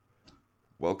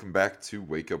Welcome back to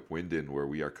Wake Up Wyndon, where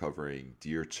we are covering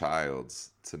Dear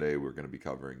Childs. Today we're going to be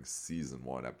covering Season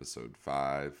 1, Episode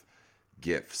 5,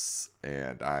 Gifts.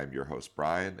 And I'm your host,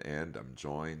 Brian, and I'm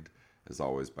joined, as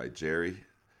always, by Jerry.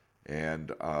 And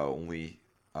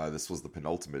this was the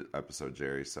penultimate episode,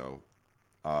 Jerry, so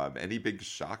any big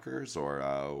shockers, or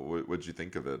what'd you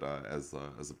think of it as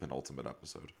a penultimate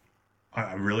episode?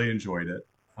 I really enjoyed it.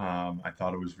 I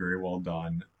thought it was very well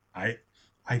done. I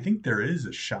think there is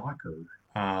a shocker.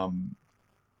 Um,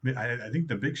 I think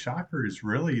the big shocker is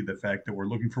really the fact that we're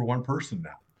looking for one person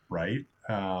now, right?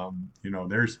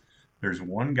 There's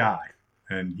one guy,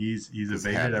 and he's Because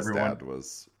evaded Hannah's everyone. dad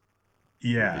was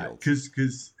Yeah, revealed.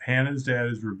 because Hannah's dad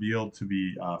is revealed to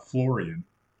be Florian,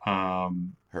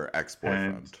 um, Her and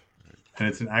ex-boyfriend. and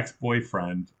it's an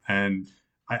ex-boyfriend, and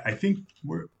I think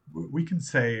we can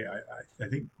say I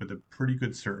think with a pretty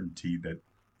good certainty that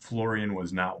Florian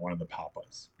was not one of the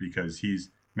papas because he's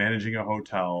managing a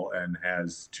hotel and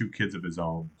has two kids of his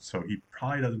own, so he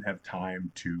probably doesn't have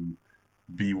time to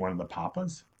be one of the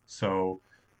papas. So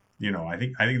I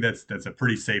think that's a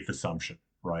pretty safe assumption,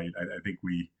 right? I think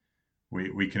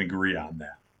we can agree on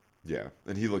that. Yeah,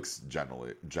 and he looks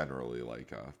generally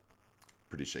like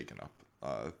pretty shaken up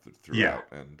Yeah, throughout,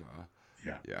 and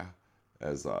yeah, yeah,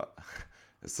 as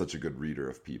as such a good reader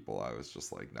of people, I was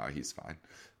just like, nah, he's fine.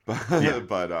 yeah.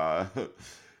 But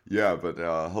yeah, but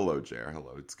hello, Jer.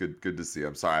 Hello, it's good to see you.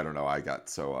 I'm sorry, I don't know. I got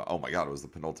so oh my god, it was the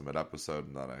penultimate episode,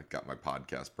 and then I got my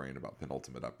podcast brain about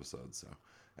penultimate episodes. So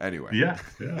anyway, Yeah,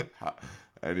 yeah.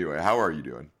 anyway, how are you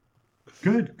doing?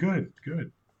 Good, good,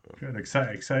 good, good.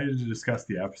 Excited to discuss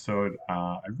the episode.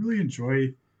 I really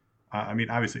enjoy. I mean,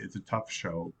 obviously, it's a tough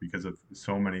show because of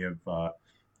so many of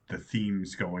the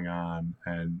themes going on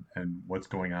and what's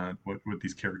going on, what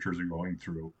these characters are going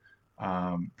through.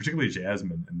 Particularly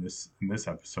Jasmine in this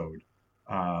episode.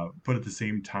 But at the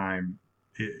same time,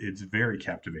 it's very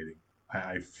captivating.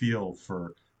 I feel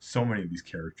for so many of these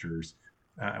characters.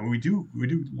 And we do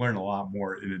learn a lot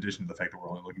more in addition to the fact that we're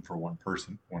only looking for one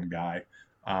person, one guy,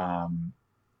 um,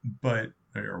 but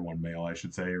or one male, I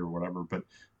should say, or whatever. But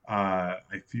I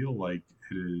feel like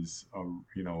it is a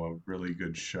really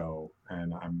good show,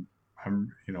 and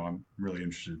I'm really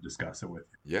interested to discuss it with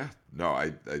Yeah, no,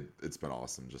 it's been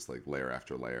awesome, just like layer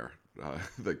after layer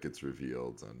that gets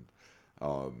revealed,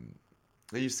 um,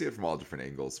 and you see it from all different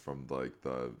angles, from like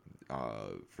the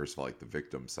first of all, like the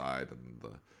victim side and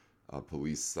the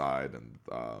police side, and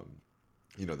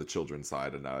the children's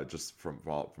side, and just from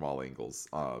all angles,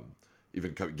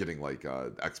 even getting like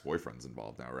ex boyfriends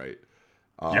involved now, right?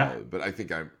 you. Yeah, But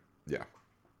yeah,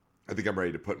 I think I'm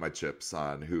ready to put my chips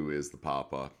on who is the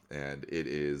Papa, and it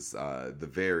is the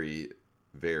very,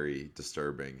 very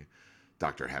disturbing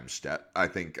Dr. Hemstedt. I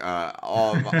think I'm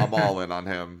all in on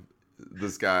him.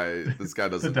 This guy the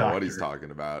doesn't know what he's doctor.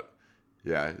 talking about.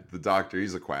 Yeah, the doctor,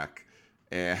 he's a quack,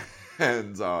 and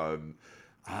and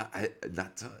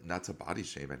not to body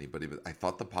shame anybody, but I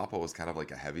thought the Papa was kind of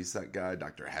like a heavy set guy.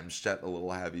 Dr. Hemstedt a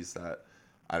little heavy set.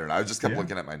 I don't know. I just kept Yeah.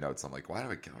 looking at my notes. I'm like, why do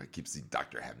I keep seeing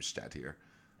Dr. Hemstedt here?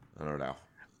 I don't know.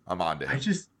 I'm on to I him.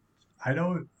 just I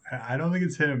don't think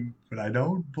it's him, but I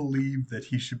don't believe that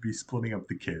he should be splitting up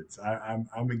the kids.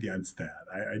 I'm against that.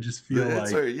 I just feel like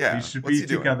So they yeah, should what's be he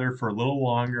doing? together for a little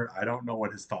longer. I don't know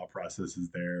what his thought process is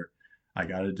there. I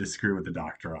gotta disagree with the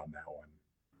doctor on that one.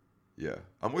 Yeah,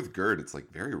 I'm with Gerd. It's like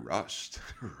very rushed,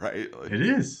 right? It Like,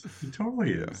 is. It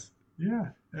totally yeah, is. Yeah,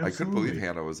 I couldn't believe absolutely.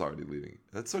 Hannah was already leaving.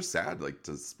 That's so sad. Like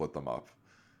to split them up.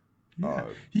 Yeah. Uh,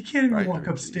 He can't even right? I walk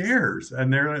mean, geez. upstairs,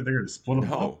 and they're gonna split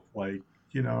him up. No. Like,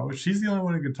 she's the only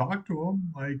one who can talk to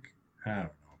him. Like, I don't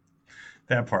know.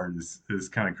 That part is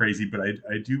kind of crazy, but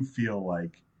I do feel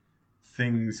like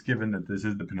things, given that this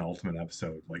is the penultimate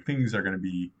episode, like things are going to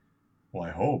be, well,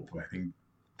 I think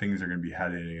things are going to be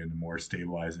heading in a more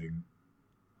stabilizing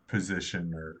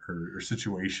position or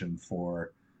situation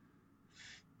for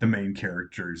the main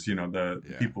characters, the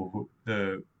Yeah. people who,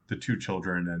 the two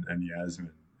children and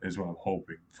Yasmin is what I'm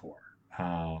hoping for.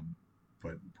 Um,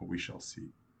 but we shall see.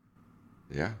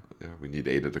 Yeah. Yeah. We need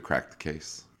Ada to crack the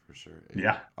case for sure. Ada.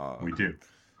 Yeah, we do.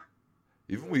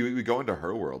 Even we go into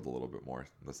her world a little bit more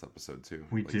in this episode too,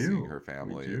 We like seeing do. her We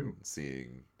family and do.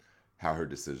 seeing how her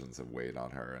decisions have weighed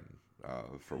on her,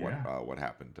 and for Yeah. what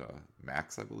happened to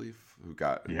Max, I believe,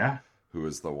 Yeah. who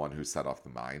was the one who set off the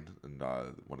mine in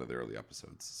one of the early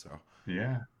episodes. So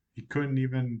Yeah. He couldn't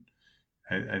even,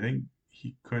 I think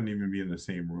he couldn't even be in the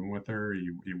same room with her.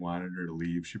 He wanted her to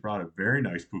leave. She brought a very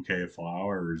nice bouquet of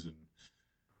flowers, and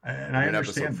in I an episode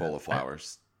understand full that. of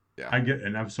flowers, yeah, I get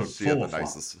an episode she had full the of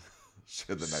flowers. nicest she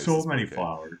had the So nicest many bouquet.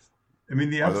 flowers. I mean,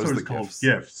 the Are those episode the is called gifts?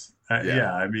 Gifts. Yeah.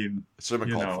 Yeah, I mean, It should have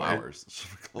been you called know, Flowers.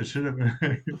 it should have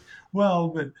been. Well,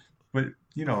 but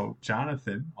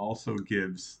Jonathan also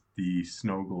gives the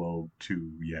snow globe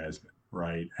to Yasmin,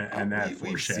 right? And that We've seen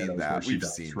foreshadows what that. she We've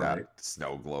does, seen right? that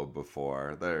snow globe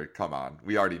before. There, come on.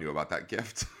 We already knew about that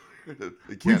gift. they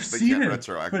We've can't. They seen can't it,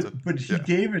 retroact it. but he Yeah.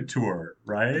 gave it to her,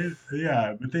 right?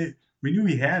 Yeah, but we knew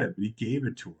he had it, but he gave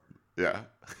it to her. Yeah.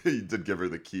 He did give her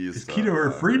the It's keys to key to her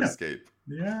her freedom. escape.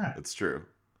 Yeah, It's true.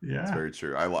 It's yeah, very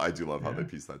true. I do love how they yeah,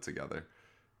 piece that together.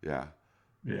 Yeah.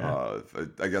 yeah.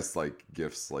 I guess like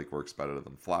gifts like works better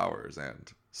than flowers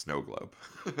and snow globe.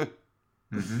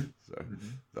 Mm-hmm. So Mm-hmm.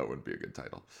 that wouldn't be a good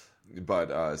title.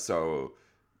 But so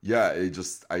yeah,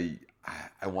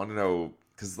 I want to know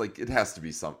because like it has to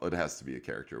be a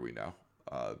character we know,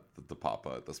 the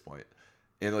Papa at this point.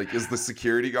 And like, is the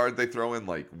security guard they throw in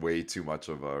like way too much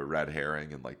of a red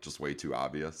herring and like just way too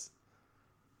obvious?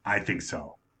 I think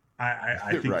so. I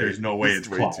think Right, there's no way he's it's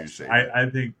way too Klaus.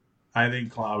 shady. I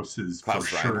think Klaus is for Klaus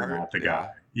sure Reinhardt, not the yeah, guy.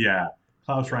 Yeah,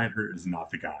 Klaus yeah, Reinhardt is not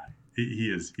the guy.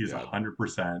 He's yeah.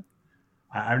 100%.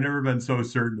 I've never been so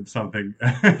certain of something.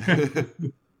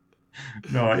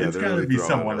 No, Yeah, it's they're got to really be throwing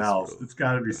someone us else. for It's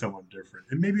got to be yeah. someone different,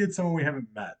 and maybe it's someone we haven't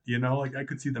met. Like I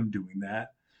could see them doing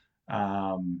that.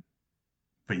 Um,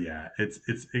 but yeah,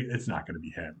 it's not going to be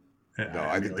him. No, I I mean,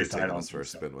 at think they're least I taking don't us for think a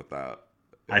so. spin with that.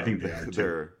 I Yeah, think they are too.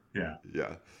 they're Yeah.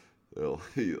 yeah.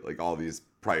 Like all these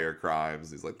prior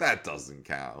crimes. He's like, that doesn't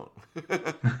count.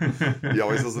 He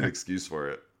always has an excuse for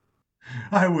it.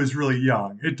 I was really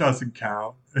young. It doesn't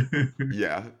count.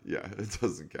 Yeah, yeah, it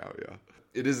doesn't count. Yeah,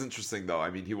 it is interesting though. I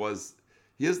mean, he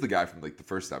is the guy from like the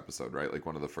first episode, right? Like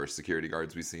one of the first security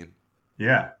guards we seen.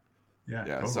 Yeah. Yeah,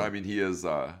 Yeah, so I totally. mean, he is.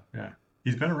 Yeah.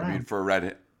 He's been I mean, around. for a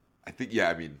red, I think. Yeah,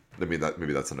 I mean that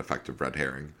maybe that's an effective red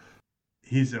herring,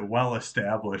 He's a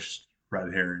well-established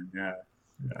red herring. Yeah.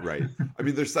 right? Yeah. I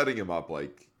mean, they're setting him up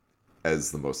like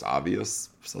as the most obvious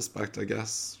suspect, I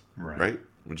guess. Right. Right?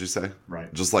 Would you say?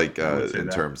 Right. Just like I would say in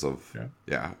that. terms of Yeah.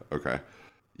 yeah, okay.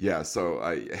 Yeah, so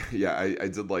I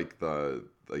did like the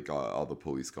like all the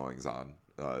police goings on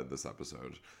in this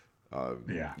episode.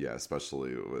 Yeah. Yeah,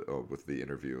 especially with the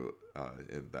interview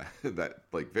in that that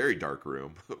like very dark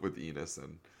room with Enos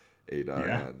and Yeah.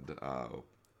 Ada and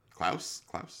Klaus.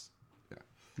 Klaus. Yeah.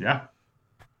 Yeah.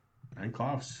 And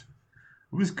Klaus.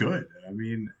 It was good. I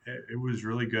mean, it was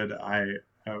really good. I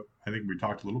think we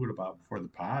talked a little bit about it before the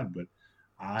pod, but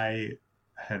I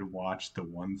had watched the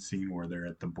one scene where they're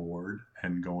at the board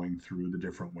and going through the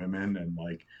different women, and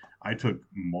like I took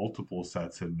multiple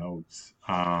sets of notes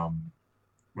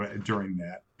during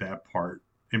that part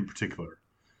in particular.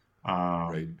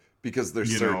 Right. Um, Because their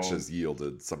you search know, has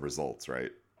yielded some results,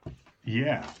 right?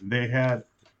 yeah, they had.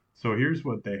 So here's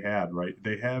what they had, right?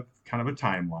 They have kind of a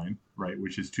timeline, right,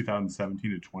 which is 2017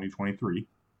 to 2023.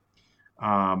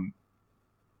 Um,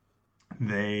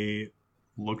 they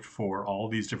looked for all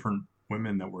these different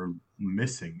women that were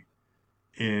missing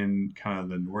in kind of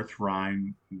the North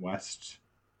Rhine West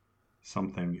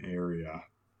something area.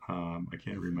 I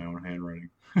can't read my Hmm. own handwriting,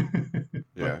 but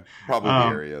Yeah. Probably the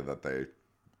um, area that the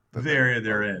they area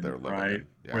they're are in, they're living right, in.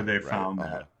 Yeah. Right.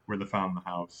 Uh-huh. where they found the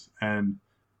house, and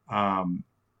um,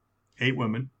 8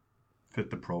 women fit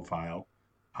the profile,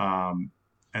 um,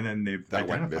 and then they've That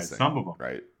went identified missing, some of them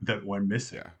right? that went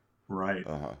missing, Yeah. right,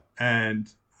 Uh-huh.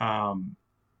 and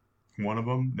one of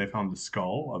them, they found the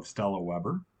skull of Stella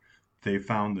Weber. They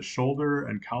found the shoulder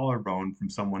and collarbone from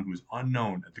someone who's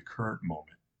unknown at the current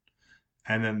moment.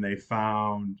 And then they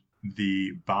found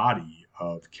the body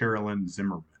of Carolyn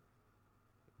Zimmerman.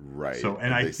 Right. So, and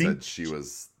And I they said think, she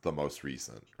was the most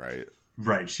recent, right?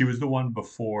 right, she was the one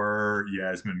before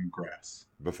Yasmin Grass.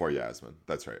 Before Yasmin.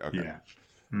 That's right. Okay. Yeah.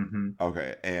 Mm-hmm.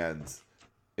 Okay. And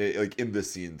like in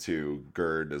this scene too,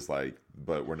 Gerd is like,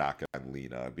 but we're not gonna have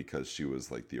Lena because she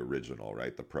was like the original,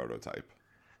 right? The prototype.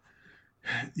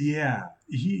 Yeah.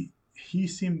 He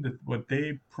seemed that what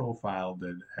they profiled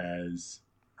it as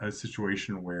a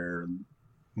situation where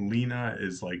Lena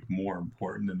is like more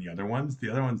important than the other ones. The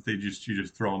other ones you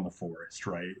just throw in the forest,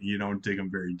 right? You don't dig them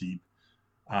very deep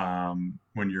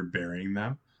when you're burying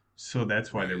them. So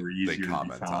that's why they Right. were They easier to be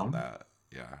comment on found. that.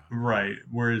 Yeah. Right.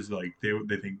 Whereas like they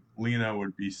think Lena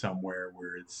would be somewhere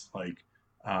where it's like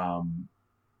um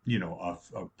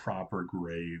a proper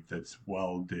grave that's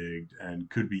well digged and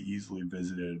could be easily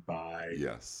visited by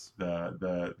Yes.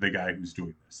 the guy who's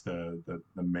doing this, the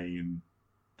main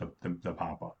the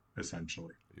papa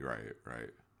essentially. Right.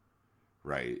 Right.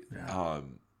 Right. Yeah.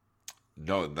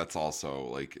 No, that's also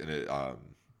like and it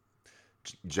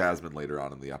Jasmine later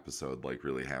on in the episode like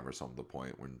really hammers home the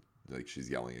point when like she's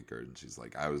yelling at Gerd and she's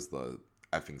like, I was the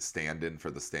effing stand-in for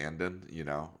the stand-in,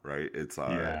 right? It's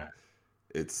Yeah.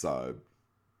 it's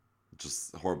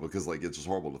just horrible because like it's just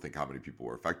horrible to think how many people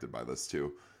were affected by this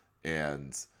too,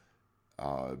 and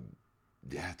uh,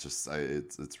 yeah, just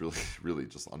it's really really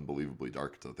just unbelievably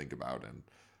dark to think about, and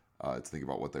to think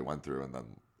about what they went through, and then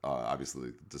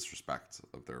obviously the disrespect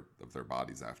of their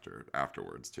bodies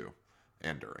afterwards too,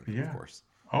 and during, of Yeah. course.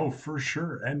 Oh, for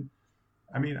sure. And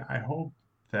I mean, I hope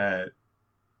that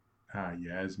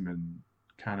Yasmin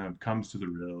kind of comes to the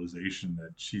realization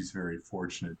that she's very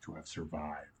fortunate to have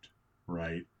survived,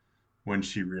 right? When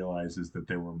she realizes that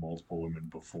there were multiple women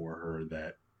before her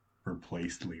that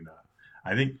replaced Lena.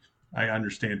 I think I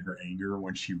understand her anger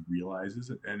when she realizes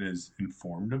it and is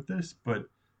informed of this, but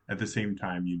at the same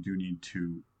time, you do need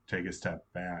to take a step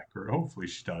back, or hopefully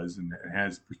she does, and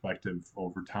has perspective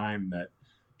over time that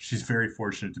she's very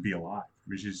fortunate to be alive. I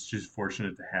mean, she's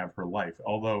fortunate to have her life.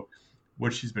 Although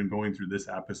what she's been going through this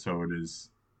episode is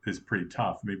pretty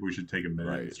tough. Maybe we should take a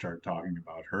minute and Right. start talking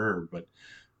about her. But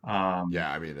um,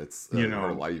 Yeah, I mean, it's you her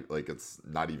know, life. Like, it's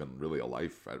not even really a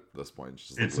life at this point. She's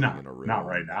just like it's living in a not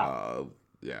right room. now.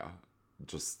 Yeah,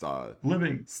 just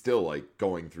Living, still like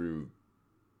going through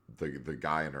the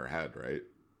guy in her head, right?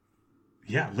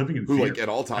 yeah, living in Who like fear. at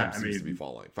all I, times I seems to be mean,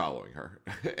 following her,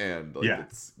 and like yeah,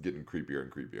 it's getting creepier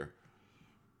and creepier.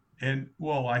 and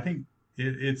well, I think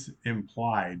it's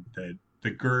implied that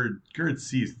the Gerd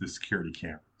sees the security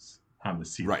cameras on the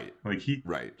ceiling. Right, Like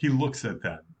right. he looks at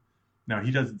them. Now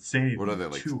he doesn't say What are anything they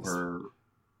like? to her,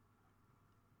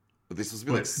 Are they supposed to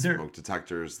be like but smoke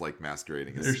detectors, like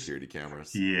masquerading as there's security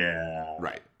cameras? yeah,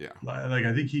 Right. Yeah. like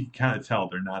I think he kind of tell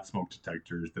they're not smoke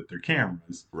detectors, that they're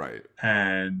cameras, Right.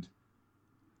 and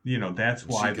that's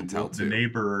And she why can tell the too.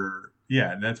 neighbor,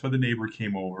 yeah, and that's why the neighbor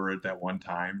came over at that one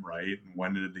time, right, and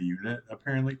went into the unit.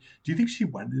 Apparently, do you think she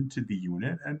went into the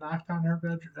unit and knocked on her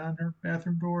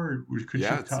bathroom door, or could she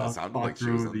Yeah, it sounded talk like she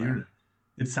was through in the there. unit?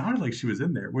 It sounded like she was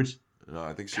in there, which No,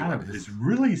 I think she kind went of in. is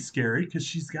really scary because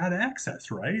she's got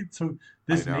access, right? So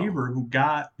I this know. neighbor who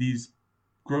got these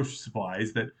grocery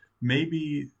supplies, that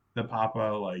maybe the papa,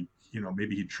 like,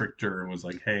 maybe he tricked her and was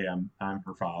like, hey, I'm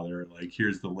her father, like,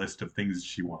 here's the list of things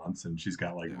she wants, and she's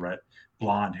got like Yeah. red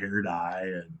blonde hair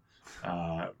dye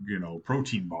and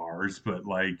protein bars, but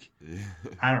like,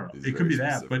 I don't know, These it could very be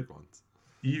that, but specific ones.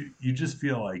 you just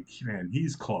feel like, man,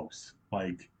 he's close.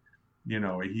 Like,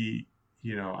 he,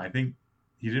 I think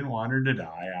he didn't want her to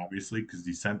die, obviously, because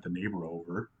he sent the neighbor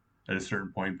over at a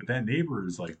certain point. But that neighbor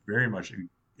is like very much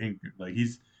like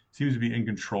he's seems to be in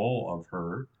control of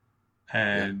her,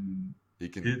 Yeah, and he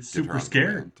can it's get her super on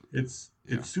scary. command. It's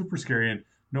Yeah. super scary, and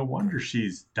no wonder Right.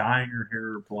 she's dyeing her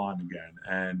hair blonde again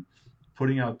and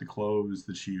putting out the clothes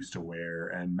that she used to wear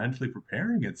and mentally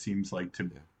preparing, it seems like,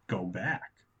 to Yeah. go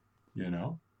back. You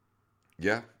know?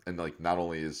 Yeah, and like not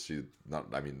only is she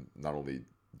not, I mean, not only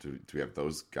do we have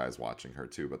those guys watching her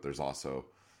too, but there's also,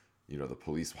 the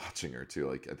police watching her too.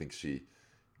 Like I think she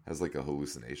has like a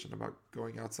hallucination about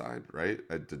going outside, right?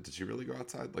 Did she really go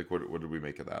outside? Like what did we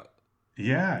make of that?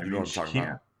 Yeah, I You know mean, what I'm she talking about?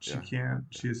 can't. She Yeah, can't.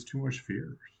 yeah. She has too much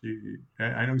fear.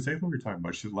 I know exactly what you're talking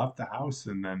about. She left the house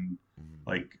and then, Mhm.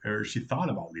 like, or she thought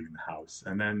about leaving the house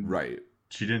and then Right.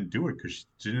 she didn't do it because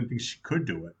she didn't think she could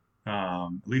do it. At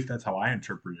least that's how I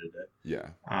interpreted it. Yeah.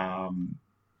 Um,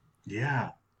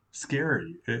 yeah,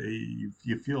 scary.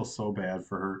 You feel so bad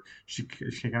for her. She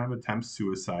kind of attempts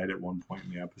suicide at one point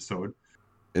in the episode.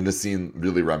 In a scene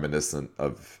really reminiscent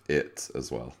of it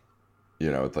as well.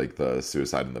 It's like the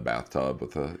suicide in the bathtub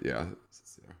with the yeah.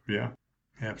 Yeah,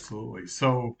 absolutely.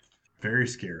 So very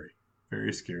scary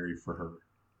for her,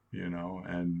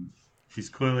 and he's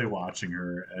clearly watching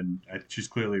her, and she's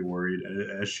clearly worried,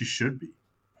 as she should be,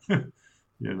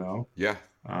 you know. Yeah.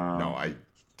 No, Um, I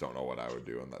don't know what I would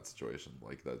do in that situation.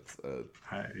 Like that's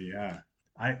yeah,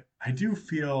 I do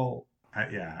feel,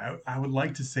 yeah, I would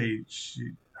like to say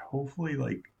she, hopefully,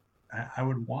 like, I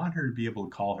would want her to be able to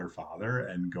call her father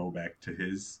and go back to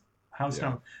his house. yeah.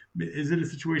 Now, is it a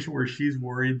situation where she's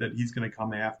worried that he's going to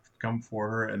come for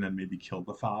her and then maybe kill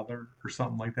the father or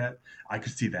something like that? I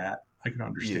could see that. I could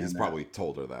Yeah, he's understand that. probably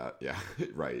told her that. Yeah.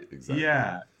 Right, exactly.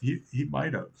 Yeah, he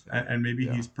might have, and maybe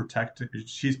Yeah. she's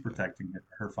Yeah. protecting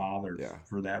her father Yeah.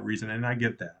 for that reason, and I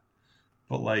get that.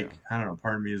 But Yeah. like, I don't know,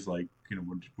 part of me is like,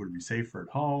 would it be safer at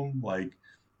home? Like,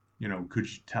 could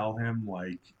you tell him,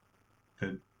 like,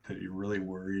 that you're really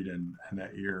worried, and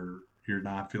that you're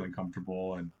not feeling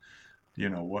comfortable, and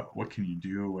what can you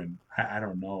do? And I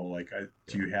don't know, like,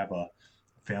 do Yeah. you have a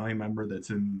family member that's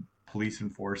in police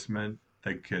enforcement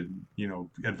that could,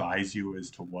 advise you as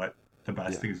to what the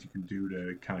best Yeah. things you can do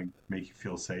to kind of make you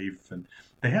feel safe? And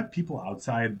they have people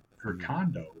outside her Mhm.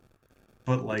 condo,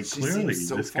 but like, She clearly seems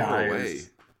so this far guy away.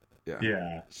 is, Yeah.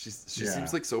 Yeah. She Yeah.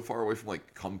 seems like so far away from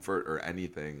like comfort or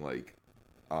anything. Like,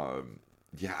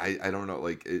 yeah, I don't know.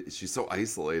 Like, she's so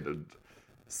isolated.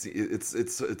 See,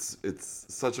 it's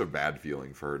such a bad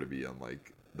feeling for her to be in.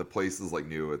 Like, the place is like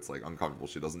new. It's like uncomfortable.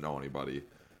 She doesn't know anybody.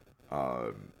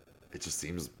 Um, it just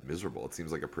seems miserable. It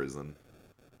seems like a prison.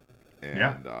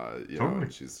 Yeah. And you know, Totally.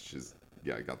 and she's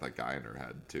yeah, got that guy in her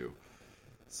head too.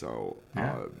 So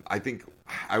Yeah. I think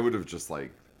I would have just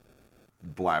like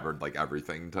blabbered like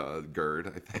everything to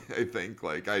Gerd. I think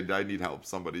like I need help.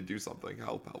 Somebody do something.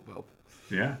 Help, help, help.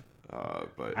 Yeah.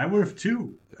 But I would have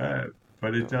too.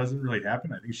 But it no, doesn't really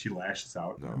happen. I think she lashes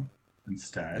out at no, him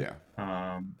instead, yeah.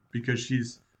 because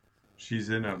she's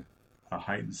in a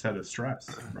heightened set of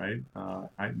stress, right?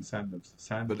 Heightened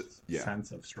But yeah,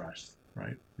 sense of stress,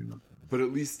 right? You know? but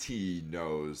at least he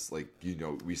knows. Like, you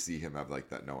know, we see him have like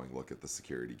that knowing look at the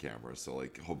security camera. So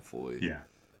like, hopefully, Yeah.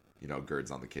 you know,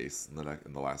 Gerd's on the case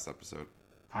in the last episode.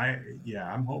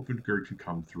 I'm hoping Gerd can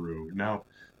come through. Now,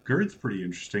 Gerd's pretty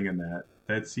interesting in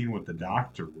that scene with the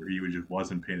doctor where he just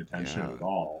wasn't paying attention Yeah, at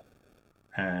all,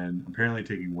 and apparently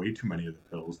taking way too many of the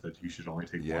pills that he should only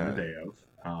take one a yeah. day of.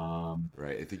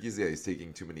 Right. I think he's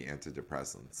taking too many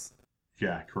antidepressants.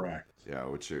 Yeah, correct, Yeah,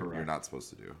 which you're correct. not supposed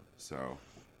to do. So,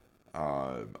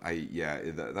 I yeah,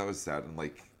 that was sad. And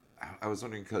like, I was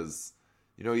wondering because,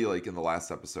 you know, he like in the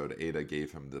last episode, Ada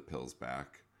gave him the pills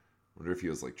back. Wonder if he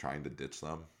was like trying to ditch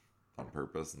them on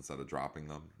purpose instead of dropping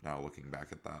them. Now looking back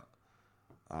at that,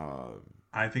 um,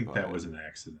 I think that but was an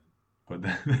accident, but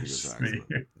you think it that's was an just me. accident.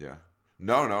 Yeah.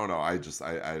 No, no, no. I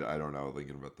don't know.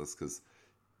 Thinking about this because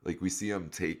like we see him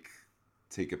take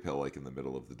a pill like in the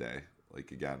middle of the day,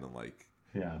 like again, and like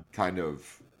Yeah, kind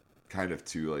of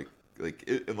too like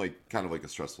it, in like kind of like a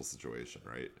stressful situation,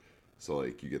 right? So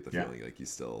like you get the yeah, feeling like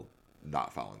he's still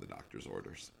not following the doctor's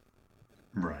orders.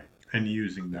 right. And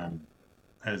using Yeah. them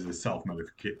as a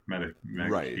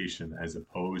Right. medication as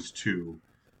opposed to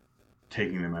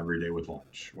taking them every day with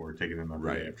lunch or taking them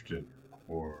every day Right. after dinner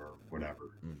or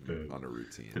whatever On a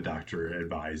the routine. doctor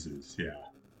advises. Yeah,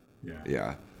 yeah,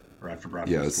 Yeah. or after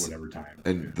breakfast or Yes. whatever time.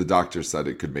 And Yeah, the doctor said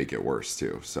it could make it worse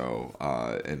too. So,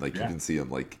 and like you yeah, can see him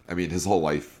like, I mean, his whole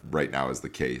life right now is the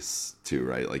case too,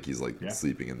 right? Like he's like yeah,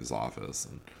 sleeping in his office,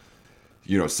 and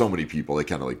you know, so many people they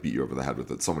kind of like beat you over the head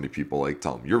with it. So many people like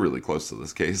tell him you're really close to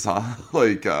this case, huh?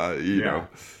 Like, you yeah, know,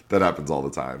 that happens all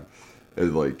the time,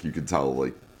 and like you can tell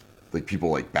like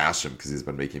people like bash him because he's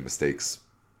been making mistakes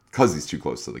because he's too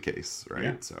close to the case,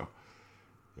 yeah. right? So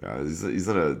yeah, he's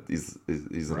in a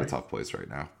Right. tough place right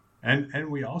now. And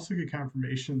we also get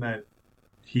confirmation that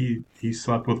he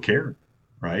slept with Karen,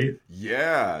 right?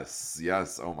 Yes,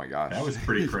 yes. Oh my That gosh, was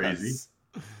pretty crazy. yes,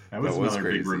 That that was was another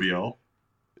big crazy. reveal.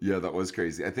 Yeah, that was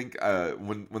crazy. I think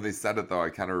when they said it though, I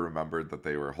kind of remembered that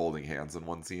they were holding hands in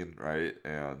one scene, right?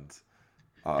 And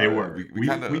They were. we We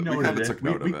kind we of noted it. took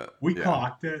note of it. We Yeah.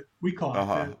 clocked it. We Uh clocked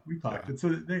huh. it. We Yeah. clocked it. So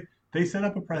they set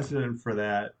up a Yeah. precedent for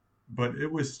that, but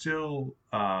it was still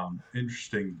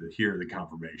interesting to hear the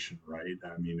confirmation, right?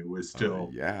 I mean, it was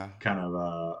still Yeah. kind of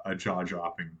a jaw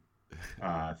dropping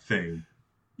thing,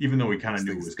 even though we kind of This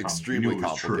knew it thing's was coming. We knew extremely it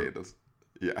was true. complicated.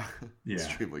 Yeah,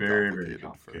 Yeah, extremely very very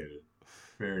complicated for complicated.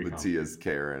 Very Matthias complicated.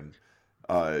 Karen.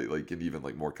 Like and even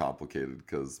like more complicated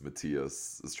because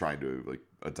Matthias is trying to like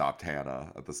adopt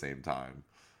Hannah at the same time.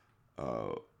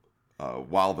 Uh,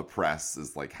 while the press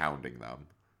is like hounding them,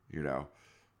 you know,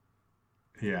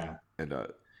 Yeah, and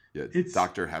yeah, it's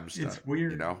Dr. Hemstead, it's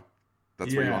you weird. know,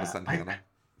 that's where you want to Yeah, send Hannah.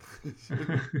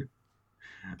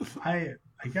 I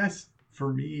I guess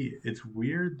for me it's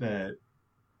weird that,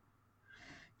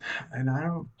 and I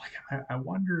don't like I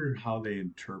wonder how they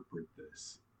interpret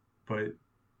this, but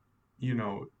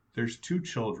there's two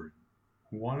children,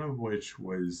 one of which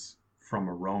was from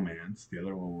a romance, the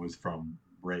other one was from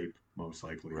rape, most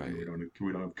likely. I mean, Right. we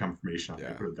don't have confirmation on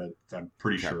that, Yeah. but that I'm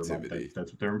pretty sure about that. Captivity.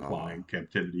 That's what they're Uh-huh. implying: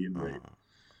 captivity and rape.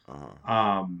 Uh-huh. Uh-huh.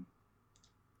 Um,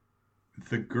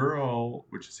 the girl,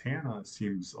 which is Hannah,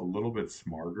 seems a little bit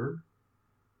smarter.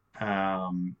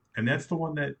 And that's the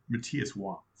one that Matthias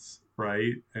wants,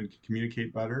 right? And can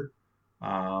communicate better.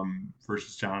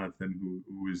 Versus Jonathan, who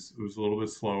was a little bit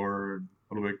slower,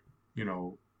 a little bit,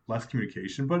 less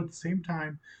communication. But at the same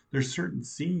time, there's certain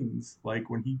scenes like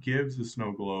when he gives the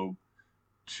snow globe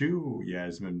to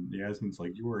Yasmin. Yasmin's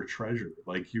like, "You are a treasure.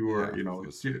 Like you are, Yeah. So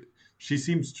sweet. she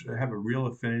seems to have a real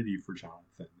affinity for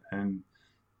Jonathan, and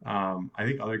I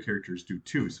think other characters do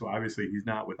too. So obviously he's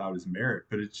not without his merit,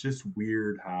 but it's just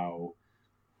weird how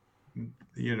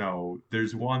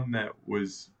there's one that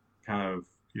was kind of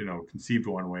conceived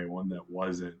one way, one that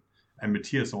wasn't, and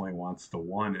Matthias only wants the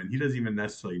one, and he doesn't even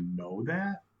necessarily know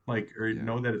that, like, or Yeah.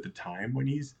 know that at the time when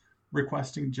he's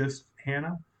requesting just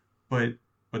Hannah.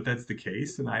 but that's the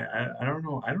case, and I don't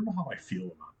know. I don't know how I feel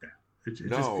about that. It just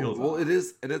No, feels well, it odd.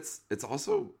 is, and it's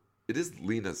also it is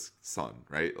Lena's son,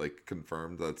 right? Like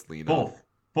confirmed that's Lena. Both,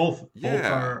 both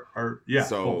Yeah. are yeah, both,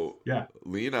 So yeah, both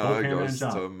Lena Hannah and goes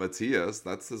John. to Matthias.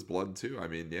 That's his blood too. I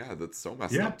mean, yeah, that's so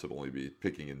messed Yeah, up to only be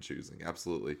picking and choosing.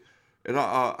 Absolutely. And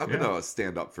I'm yeah, gonna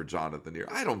stand up for Jonathan here.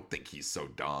 I don't think he's so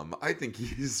dumb. I think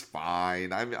he's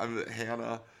fine. I'm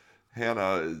Hannah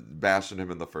bashing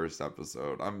him in the first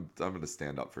episode. I'm gonna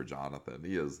stand up for Jonathan.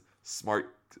 He is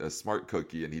a smart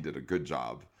cookie, and he did a good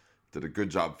job. Did a good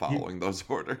job he following those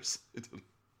orders.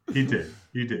 he did.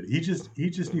 He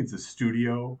just needs a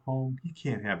studio home. He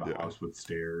can't have a Yeah. house with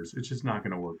stairs. It's just not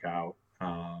going to work out.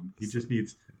 He So just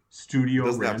needs he studio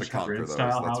doesn't have to conquer ranch those.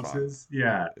 style That's fine. houses.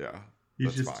 Yeah, Yeah, he's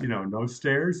that's just fine. no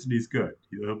stairs, and he's good.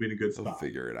 He'll be in a good He'll spot.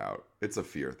 figure it out. It's a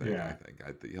fear thing, I Yeah, think.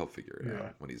 I think he'll figure it out yeah,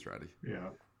 when he's ready. yeah,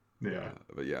 Yeah, yeah.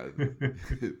 but yeah,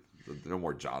 no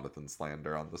more Jonathan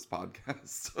slander on this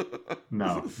podcast.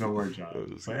 No, no more John.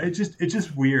 I'm just But kidding. it's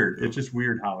just weird. It's just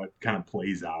weird how it kind of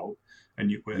plays out. And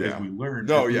Yeah. as No,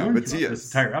 we yeah, learn throughout this Matthias.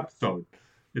 entire episode,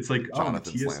 it's like, oh, Jonathan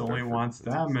Matthias slander only for wants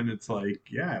them, Matthias. and it's like,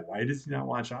 yeah, why does he not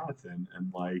want Jonathan?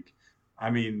 And like,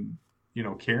 I mean,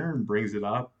 Karen brings it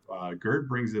up, Gerd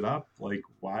brings it up, like,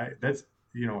 why? That's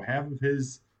half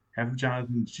of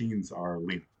Jonathan's genes are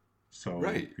Lena, so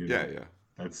Right. Yeah, yeah.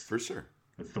 that's For sure.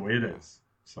 that's the way it Yeah. is.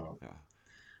 So Yeah.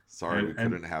 Sorry, we and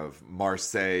couldn't have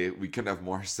Marseille. We couldn't have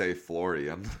Marseille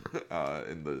Florian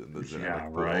in the yeah, genetic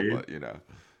pool, right. but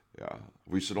yeah,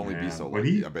 we should only be so Man,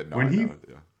 lucky. I bet no, when I he know.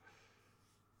 Yeah.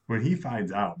 when he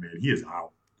finds out, man, he is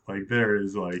out. Like there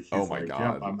is like Oh he's my like,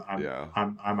 yep, God. Yeah.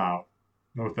 I'm out.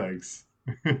 No thanks.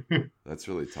 That's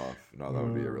really tough. No, that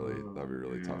would be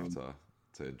really tough Man.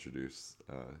 to introduce.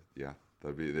 Yeah,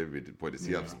 that'd be boy, does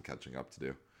he have Yeah. some catching up to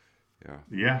do? Yeah,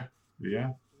 Yeah.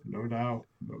 Yeah. No doubt.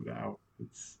 No doubt.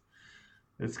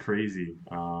 It's crazy.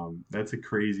 That's a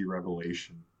crazy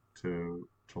revelation to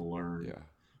learn.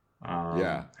 yeah,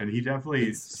 yeah. And he definitely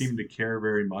It's seemed to care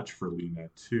very much for Lena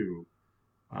too.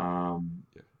 yeah,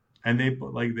 And they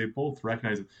both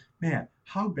recognize, man,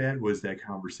 how bad was that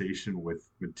conversation with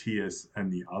Matthias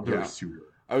and the other yeah. suitor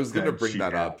I was gonna that bring she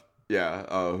that had? up. Yeah,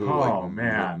 who like Oh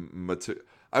man.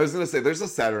 I was gonna say there's a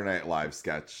Saturday Night Live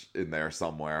sketch in there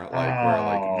somewhere, like where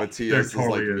like Oh, there Matthias is like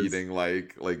totally is. meeting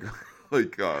like like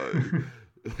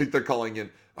they're calling in.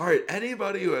 All right,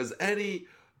 anybody who has any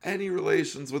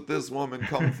relations with this woman,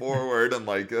 come forward, and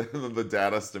like and then the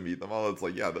dad has to meet them all. It's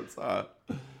like yeah, that's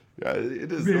yeah,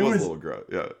 it I is. mean, It was a little gross.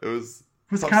 Yeah, it was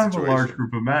it was tough kind of a large situation.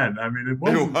 group of men. I mean, it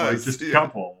wasn't like was, just a yeah.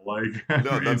 couple. Like, I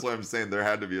No, mean, that's what I'm saying. There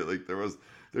had to be like there's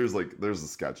a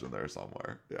sketch in there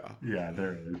somewhere. Yeah. yeah,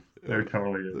 there is. Yeah. There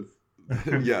totally is.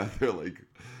 Yeah, they're like,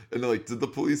 and they're like, did the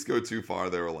police go too far?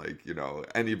 They were like,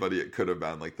 anybody it could have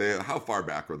been. Like, how far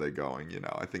back were they going?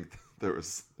 I think there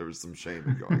was some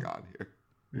shaming going on here.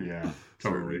 Yeah, It's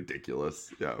very totally.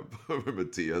 ridiculous. Yeah,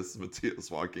 Matthias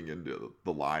walking into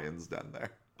the lion's den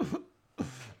there.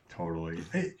 Totally.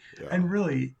 Yeah, And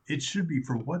really, it should be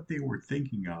for what they were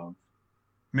thinking of.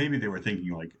 Maybe they were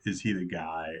thinking like, is he the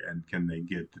guy, and can they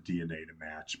get the DNA to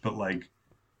match? But like,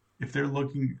 if they're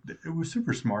looking, it was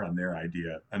super smart on their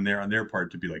idea and on their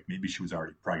part to be like, maybe she was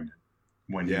already pregnant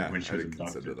yeah, when she I was didn't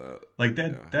consider abducted. that. Like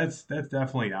Yeah, that's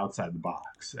definitely outside the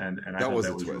box, and I that thought was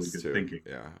that a was really twist good too. thinking.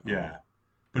 Yeah, Yeah,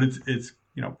 but it's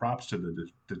props to the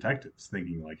detectives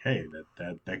thinking like, hey,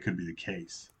 that could be the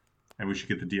case, and we should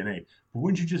get the DNA. But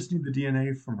wouldn't you just need the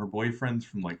DNA from her boyfriends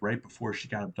from like right before she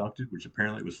got abducted, which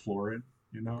apparently was Florid,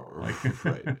 like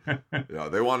right. Yeah,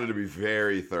 they wanted to be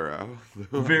very thorough.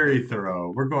 very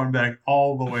thorough. We're going back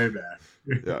all the way back.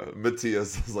 Yeah,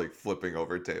 Matthias is like flipping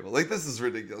over table. Like, this is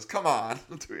ridiculous. Come on.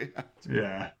 Do we have to?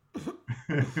 Yeah.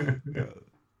 Yeah.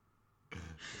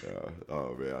 Yeah.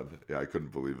 Oh man. Yeah, I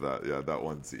couldn't believe that. Yeah, that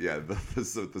one. Yeah,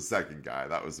 the second guy.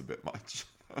 That was a bit much.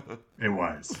 It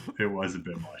was. It was a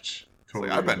bit much. It's like,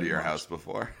 Totally I've a been to bit your much. house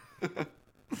before.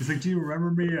 He's like, "Do you remember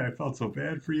me? I felt so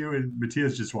bad for you." And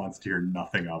Matthias just wants to hear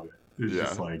nothing of it. It's Yeah,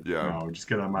 just like, yeah. no, just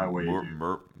get on my way, dude.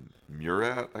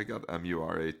 Murat. I got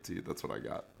Murat. That's what I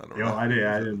got. I don't You know, know. I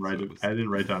didn't write So it. I didn't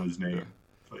write down his name, Yeah.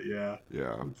 but yeah,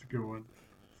 Yeah. it's a good one.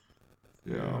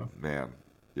 Yeah. Man.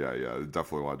 Yeah. I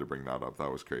definitely wanted to bring that up.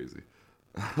 That was crazy.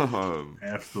 um,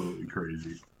 Absolutely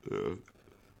crazy. yeah.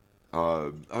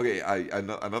 Okay.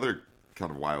 Another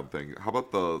kind of wild thing. How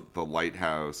about the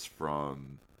lighthouse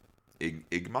from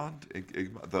Igmond?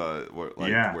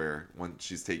 Yeah. Where when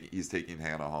he's taking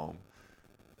Hannah home.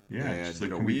 Yeah, And just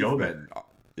like, can we go there?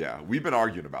 we've been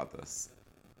arguing about this,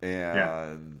 Yeah.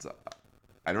 and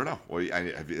I don't know. Well,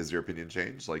 has your opinion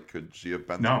changed? Like, could she have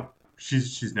been No,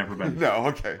 she's never there? been. No.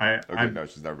 Okay. I Okay. No,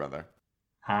 she's never been there.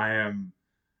 I am.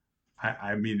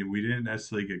 I mean, we didn't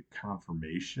necessarily get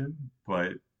confirmation,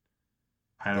 but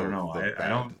I don't know. The I bed,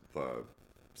 don't. the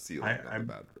I ceiling of the I'm,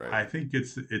 bed, right? I think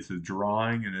it's a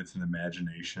drawing and it's an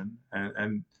imagination,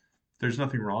 and there's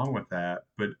nothing wrong with that.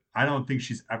 But I don't think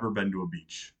she's ever been to a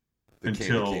beach The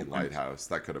Candy until, Cane Lighthouse,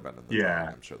 that could have been in the drawing.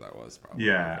 yeah, I'm sure that was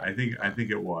probably. yeah. Okay. I Yeah.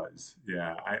 think it was.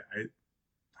 Yeah.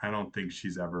 I don't think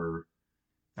she's ever.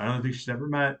 I don't think she's ever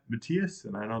met Matthias,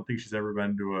 and I don't think she's ever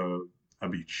been to a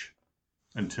beach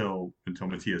until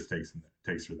Matthias takes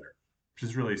her there, which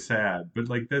is really sad. But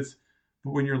like that's,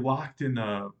 but when you're locked in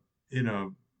a in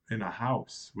a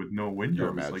house with no Your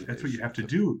windows, like that's what you imagination have to can.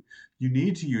 do. You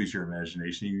need to use your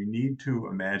imagination. You need to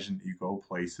imagine that you go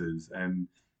places, and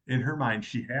in her mind,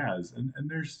 she has, and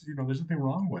there's there's nothing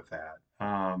wrong with that.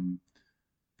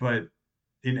 But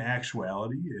in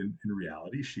actuality, in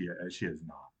reality, she has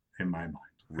not, in my mind,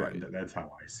 and Right. that's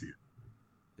how I see it.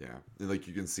 Yeah. And like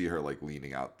you can see her like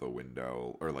leaning out the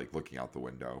window or like looking out the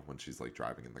window when she's like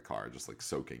driving in the car, just like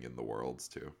soaking in the worlds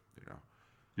too, you know.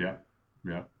 Yeah,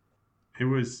 yeah. It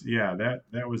was, yeah,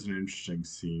 that was an interesting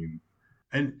scene,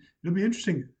 and it'll be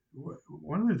interesting.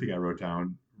 One other thing I wrote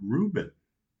down: Ruben,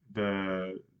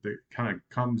 the kind of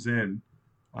comes in,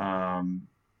 um,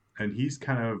 and he's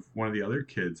kind of one of the other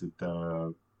kids at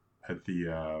the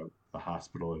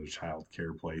hospital at a child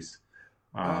care place,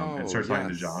 and Oh, starts talking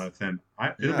to yes. Jonathan.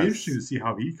 It'll be interesting Yes. to see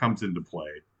how he comes into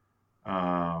play.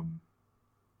 Um,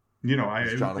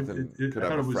 Because Jonathan could I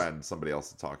have thought a it was friend, somebody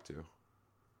else to talk to.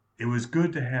 it was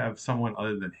good to have someone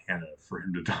other than Hannah for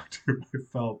him to talk to. I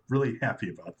felt really happy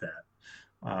about that,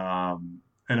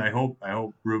 and I hope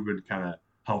Ruben kind of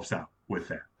helps out with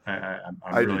that. I'm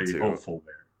I did really too. hopeful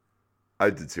there. I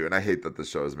did too, and I hate that the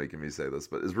show is making me say this,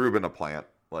 but is Ruben a plant?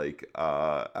 Like,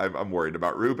 I'm worried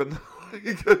about Ruben.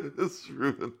 is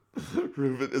Ruben,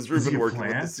 is Is he Ruben a working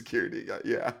with the plant? security guy?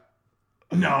 Yeah,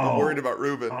 I'm worried No. about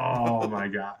Ruben. Oh my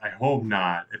God. I hope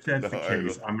not. If No, that's the I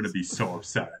case, don't I'm think going to so. be so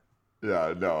upset.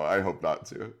 Yeah, no, I hope not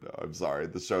too. No, I'm sorry.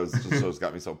 The show's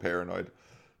got me so paranoid.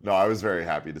 No, I was very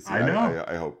happy to see. I know.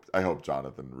 I hope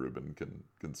Jonathan and Ruben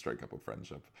can strike up a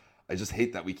friendship. I just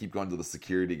hate that we keep going to the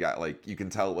security guy. Like you can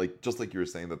tell, like just like you were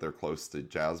saying that they're close to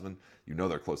Jasmine, you know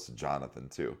they're close to Jonathan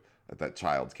too at that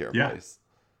child care Yeah. place.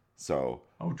 So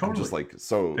Oh, I'm just totally. like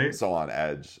so They so on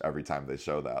edge every time they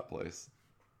show that place.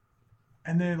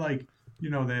 and they like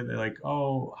they like,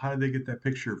 oh, how did they get that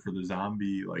picture for the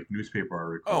zombie like newspaper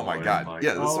Oh my article? And God, like,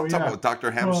 yeah, this is what oh I'm talking yeah, about with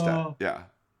Dr. Hamstead. well, Yeah,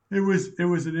 it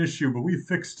was an issue, but we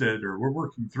fixed it, or we're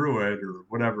working through it, or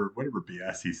whatever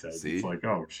BS he says. It's see, like,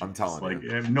 oh I'm geez, telling like you,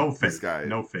 this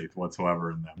guy no faith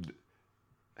whatsoever in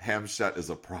Hamshet is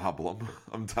a problem.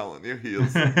 I'm telling you,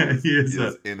 them. he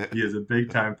is in He it. is a big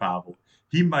time Papa.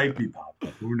 He might Yeah, be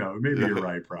Papa. Who knows? Maybe you're yeah.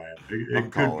 right, Brian. I'm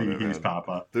It could calling be it, he's man.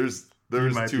 Papa. There He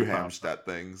was might two be Papa. Hamstedt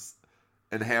things,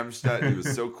 and Hamstedt he was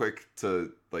so quick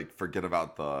to like forget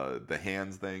about the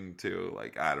hands thing too.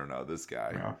 Like I don't know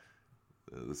Yeah,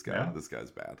 yeah. this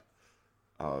guy's bad.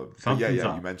 But yeah, Something's yeah,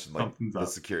 you up. mentioned like Something's the up.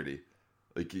 security.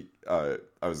 Like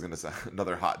I was gonna say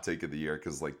another hot take of the year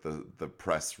because like the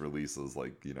press releases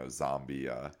like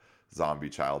zombie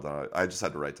child. I just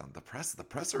had to write down the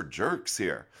press are jerks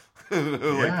here.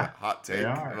 Like Yeah, hot they take.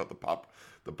 are.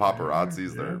 The They are.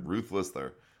 paparazzis. They're Yeah, ruthless.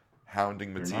 They're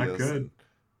hounding they're not Matthias good. and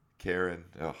Karen.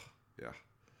 Ugh, yeah.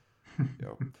 You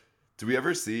know. Do we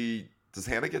ever see? Does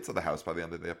Hannah get to the house by the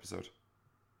end of the episode?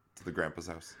 To the grandpa's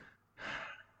house?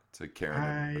 To Karen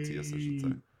and Matthias, I should say.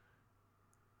 I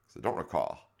 'Cause I don't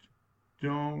recall.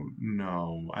 don't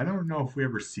know. I don't know if we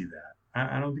ever see that.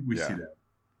 I don't think we see Yeah, that.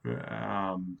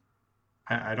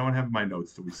 I don't have my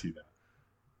notes that we see that.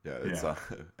 yeah. It's Yeah,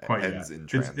 quite yet. ends in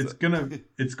transit.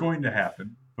 It's going to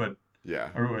happen, but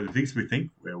Yeah. or at least we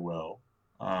think it will.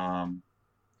 Um,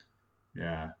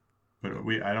 yeah, but Yep.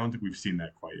 we I don't think we've seen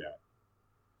that quite yet.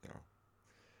 No.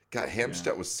 God, Yeah,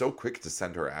 Hamstead was so quick to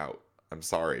send her out. I'm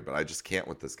sorry, but I just can't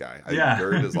with this guy. yeah.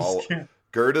 Gerd I is just all can't.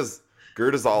 Gerd is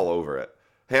Gerd is all over it.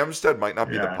 Hamstead might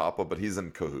not be the Yeah, papa, but he's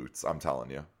in cahoots. I'm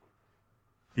telling you,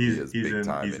 he is big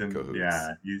time he's in in cahoots.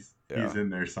 yeah he's Yeah, in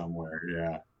there somewhere.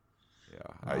 Yeah.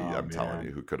 yeah. Oh I'm telling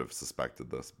you, man, who could have suspected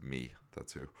this? Me.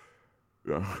 That's who.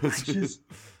 Yeah. I just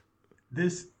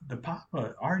the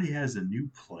Papa already has a new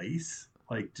place.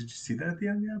 Like, did you see that at the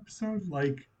end of the episode?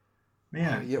 Like,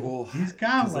 man, Yeah. Well, he's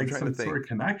got because I'm like trying to some sort think. of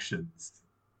connections.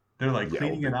 They're like Yeah.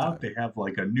 Oh, cleaning it big out. time. They have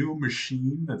like a new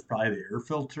machine that's probably the air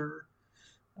filter.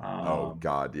 Oh Um,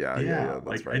 God. Yeah. Yeah. yeah, Yeah.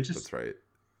 That's like I right. just, That's right.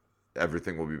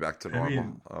 Everything will be back to I normal.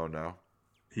 mean, Oh no.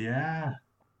 yeah,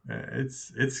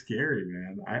 it's scary,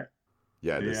 man.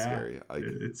 Yeah, it is Yeah, scary. Like,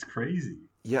 it's crazy.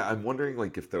 yeah, I'm wondering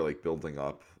like if they're like building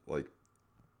up like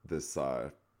this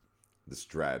this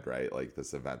dread, right? Like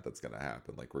this event that's gonna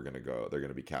happen. Like they're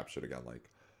gonna be captured again. Like,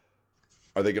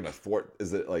 are they gonna thwart?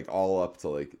 Is it like all up to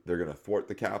like they're gonna thwart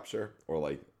the capture, or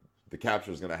like the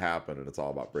capture is gonna happen and it's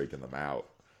all about breaking them out,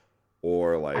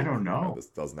 or I like don't know. this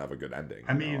doesn't have a good ending.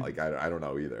 I mean, Like I don't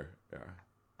know either. Yeah.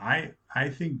 I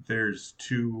think there's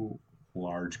two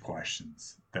large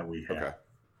questions that we Okay. have,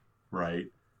 right?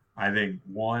 I think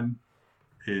one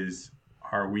is,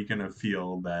 are we going to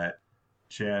feel that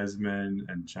Jasmine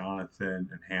and Jonathan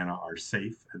and Hannah are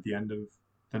safe at the end of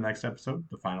the next episode,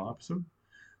 the final episode?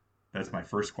 That's my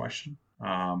first question.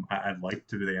 I'd like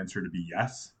to the answer to be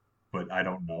yes, but I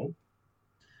don't know.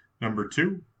 Number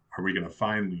two, are we going to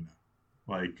find Lena?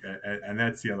 Like, and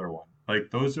that's the other one. Like,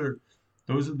 those are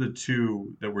the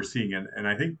two that we're seeing, and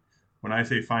I think when I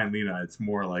say find Lena, it's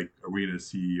more like, are we going to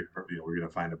see her? You know, we're going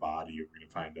to find a body, we're going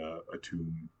to find a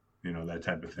tomb, you know, that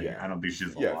type of thing. Yeah. I don't think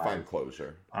she's alive. Yeah. Find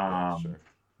closure. Yeah, sure.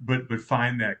 But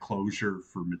find that closure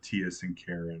for Matthias and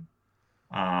Karen,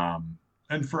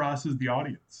 and for us as the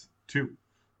audience too,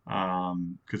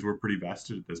 because we're pretty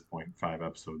vested at this point, 5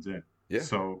 episodes in. Yeah.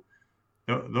 So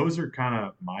those are kind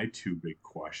of my two big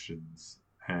questions,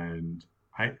 and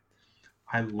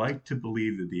I like to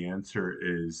believe that the answer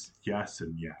is yes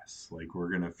and yes. Like, we're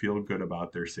gonna feel good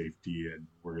about their safety and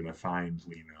we're gonna find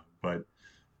Lena, but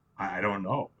I don't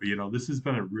know. You know, this has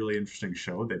been a really interesting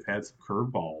show. They've had some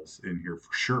curveballs in here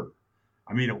for sure.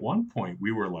 I mean, at one point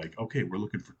we were like, okay, we're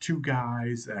looking for two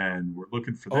guys and we're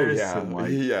looking for Oh this yeah. and like,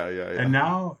 Yeah. and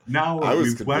now I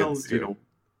was we've well, convinced you too. know,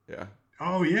 Yeah.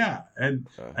 oh yeah, Uh,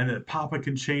 and that Papa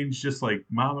can change just like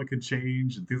Mama can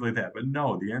change and things like that. But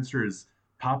no, the answer is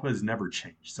Papa has never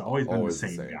changed. It's always been the always the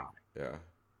same same. guy, Yeah.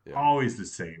 Yeah. always the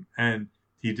same. And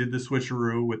he did the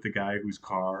switcheroo with the guy whose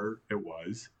car it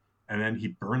was, and then he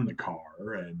burned the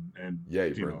car and Yeah.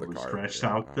 He you burned know the car. scratched Yeah.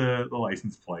 out the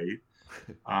license plate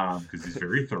because he's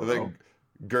very And thorough. then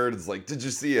Gerd's like, "Did you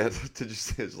see it? Did you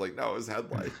see it?" She's like, "No, it was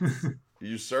headlights." Are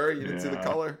you sure you didn't see the Yeah.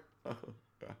 color?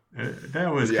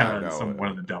 That was Yeah, kind of no, one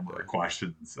of the dumber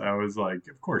questions. I was like,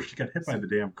 of course, she got hit by the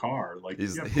damn car. Like,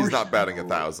 He's yeah, of he's course not you batting know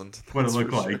 1,000. what it that's looked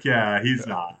for like. sure. Yeah, he's Yeah.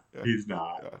 not. Yeah. He's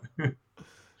not. Yeah.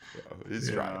 He's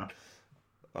Yeah. trying.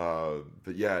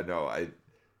 But yeah, no,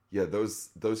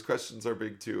 those questions are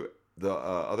big too. The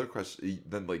other question,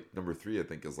 then like number 3, I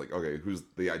think is like, okay, who's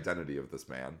the identity of this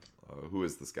man? Who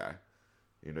is this guy?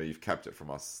 You know, you've kept it from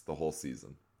us the whole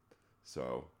season,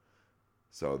 so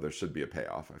there should be a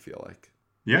payoff. I feel like.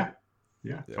 Yeah,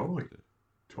 Yeah.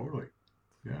 totally.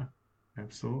 Yeah,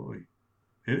 absolutely.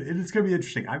 It is going to be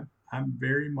interesting. I'm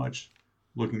very much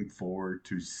looking forward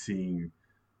to seeing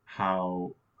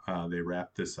how they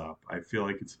wrap this up. I feel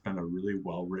like it's been a really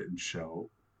well written show,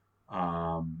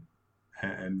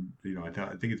 and you know, I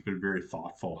think it's been very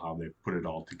thoughtful how they put it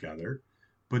all together.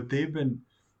 But they've been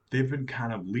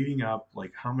kind of leading up.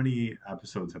 Like, how many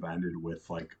episodes have ended with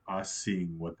like us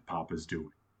seeing what the Papa's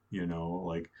doing? You know,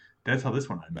 like that's how this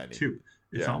one ended Many. too.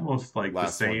 It's Yeah. almost like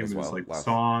Last the one same as as well. like the Last-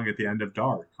 song at the end of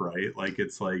Dark, right? Like,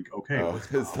 it's like, okay, Oh,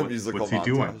 it's the musical what's he montage.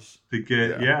 doing to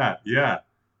get?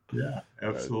 Yeah,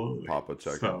 absolutely. Papa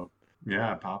checking. So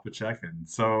yeah, Papa checking.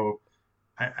 So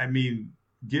I mean,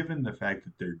 given the fact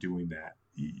that they're doing that,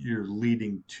 you're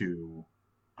leading to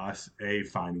us A,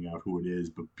 finding out who it is,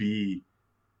 but B,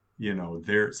 you know,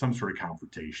 there's some sort of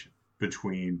confrontation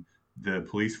between the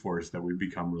police force that we've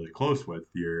become really close with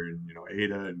here, and you know,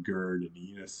 Ada and Gerd and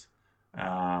Enos,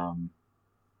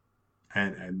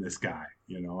 and this guy,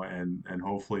 you know, and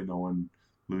hopefully no one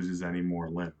loses any more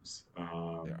limbs,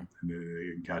 Yeah. and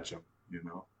they can catch him, you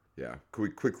know. Yeah. Can we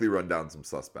quickly run down some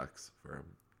suspects for him?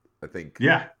 I think.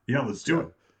 Yeah, let's do Yeah.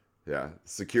 it. Yeah.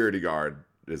 Security guard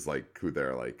is like who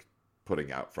they're like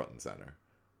putting out front and center.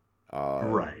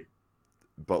 Right.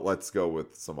 But let's go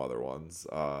with some other ones.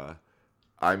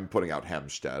 I'm putting out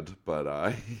Hempstead,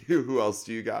 but who else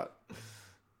do you got?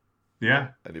 Yeah.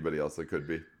 Anybody else that could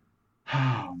be?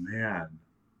 Oh man,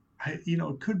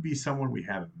 it could be someone we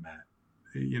haven't met.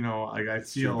 You know, like I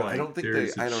It's true, feel but I like don't think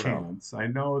there's I a don't know. chance. I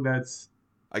know that's.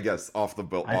 I guess off the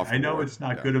bill. I know board. it's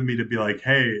not Yeah. good of me to be like,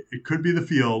 hey, it could be the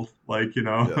field, like, you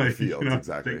know, Yeah, like, the fields, you know,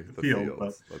 exactly. take The field,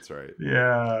 fields. That's right.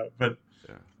 yeah, but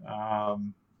Yeah.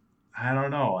 I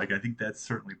don't know. Like, I think that's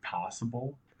certainly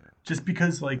possible, just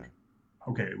because, like,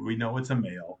 okay, we know it's a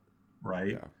male,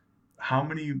 right? Yeah. How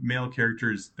many male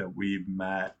characters that we've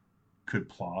met could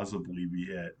plausibly be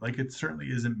it? Like, it certainly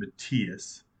isn't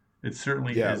Matthias. It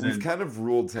certainly Yeah, isn't. we've kind of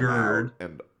ruled him Gerd.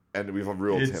 out, and we've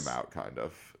ruled It's- him out, kind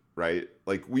of, right?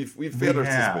 Like we've We had our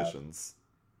have. suspicions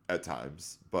at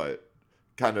times, but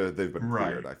kind of they've been Right.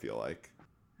 cleared. I feel like.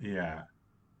 Yeah,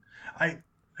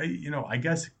 I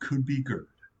guess it could be Gerd.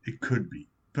 It could be,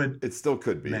 but It still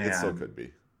could be. It still Man. could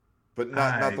be. but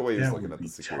not the way he was That looking would at the be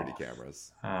security tough.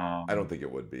 cameras. I don't Um, think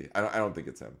it would be. I don't think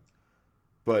it's him.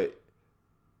 But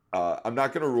I'm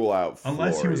not going to rule out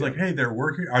unless he was like, Florian. "Hey, they're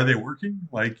working. Are they working?"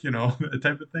 Like, that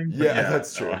type of thing. But Yeah, yeah,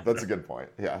 that's true. no. That's a good point.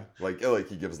 Yeah, like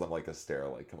he gives them like a stare,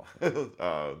 like come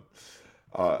on.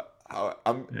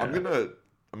 I'm Yeah.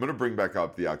 gonna bring back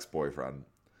up the ex-boyfriend,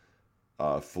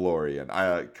 Florian.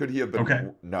 Could he have been Okay.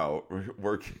 no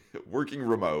working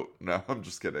remote? No, I'm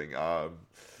just kidding.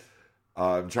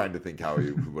 I'm trying to think how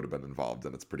he would have been involved,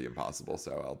 and it's pretty impossible.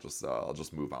 So I'll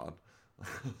just move on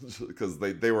because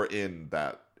they were in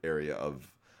that area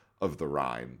of the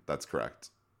Rhine. That's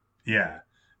correct. Yeah.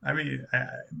 I mean,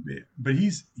 but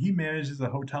he manages a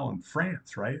hotel in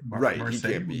France, right? Right. He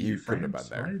Marseille can't be. would He be couldn't have been France,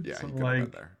 there. right? Yeah, So he couldn't have been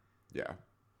like, there. Yeah.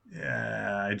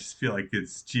 yeah, I just feel like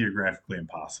it's geographically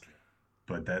impossible.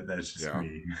 But that's just Yeah.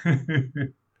 me.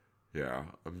 Yeah.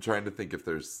 I'm trying to think if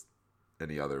there's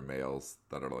any other males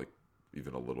that are like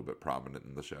even a little bit prominent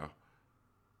in the show.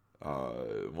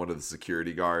 One of the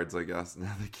security guards, I guess.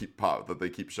 They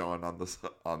keep showing on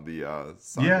the Yeah,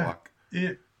 sidewalk.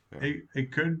 it Yeah.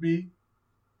 it could be.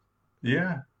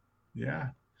 Yeah, yeah.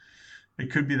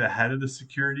 It could be the head of the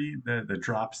security that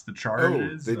drops the Oh,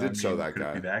 charges. they I did show mean, that could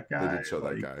it be guy. that They guy? did show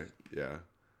that Like, guy. Yeah.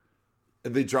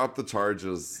 And they dropped the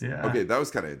charges. yeah, Okay, that was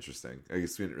kind of interesting. I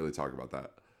guess we didn't really talk about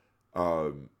that.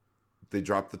 Um, they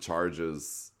dropped the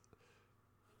charges,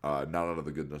 not out of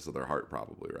the goodness of their heart,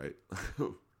 probably, right?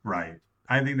 right.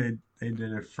 I think they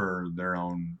did it for their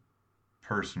own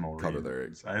personal cover their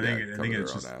reasons. I cover think their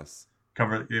it's own just ass.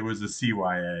 cover. It was the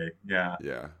CYA. Yeah,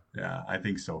 Yeah, yeah. I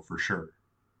think so for sure.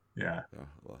 Yeah.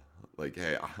 yeah. Like,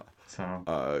 hey, So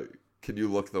uh, can you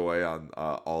look the way on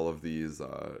all of these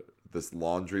this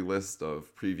laundry list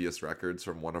of previous records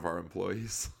from one of our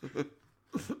employees?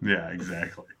 yeah,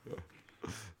 exactly.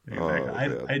 Exactly. Oh I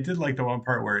man. did like the one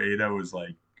part where Ada was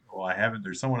like, "Well, I haven't.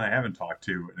 There's someone I haven't talked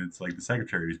to," and it's like the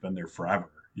secretary who's been there forever.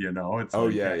 It's Oh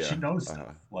like, yeah, yeah, she yeah. knows Uh-huh.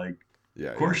 stuff. Like, Yeah,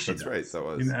 of yeah. course she That's right. does. That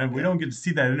was And we yeah. don't get to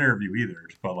see that interview either.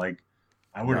 But like,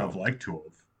 I would have No. liked to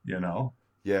have.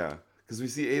 Yeah, because we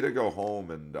see Ada go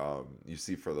home, and you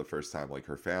see for the first time like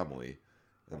her family,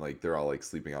 and like they're all like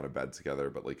sleeping on a bed together,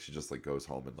 but like she just like goes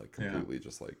home and like Yeah. completely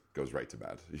just like goes right to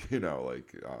bed.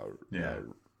 Like Yeah.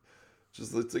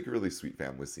 just it's like a really sweet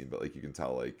family scene, but like you can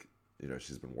tell like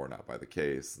she's been worn out by the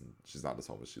case, and she's not as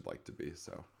home as she'd like to be.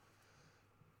 So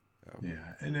yeah,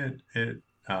 Yeah. And it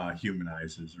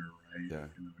humanizes her, right? yeah,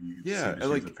 You can see yeah, that and she's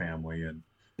a like family, and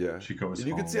yeah, she goes and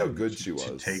you can see how home. good she She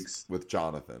was takes with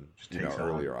Jonathan, she takes on.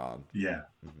 earlier on. Yeah.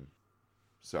 Hmm.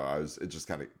 So it just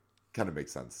kind of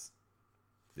makes sense.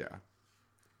 Yeah,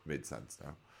 made sense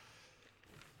now.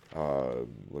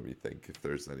 Let me think if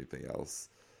there's anything else.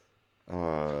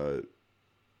 Uh,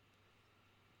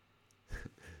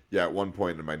 yeah, at one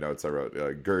point in my notes I wrote,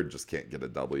 Gerd just can't get a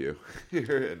W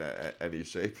here in any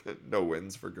shape. No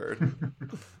wins for Gerd.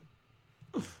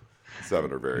 He's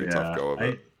having a very tough Yeah. go of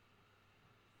it.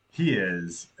 He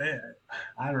is.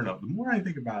 I don't know. The more I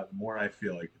think about it, the more I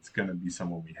feel like it's going to be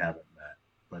someone we haven't met.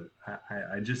 But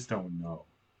I just don't know.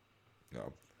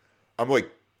 No, I'm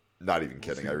like not even We'll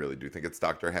kidding. I see. really do think it's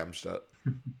Dr. Hamstedt.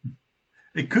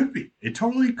 It could be. It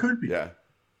totally could be. Yeah, It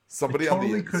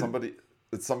totally could.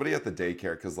 it's somebody at the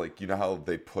daycare because like how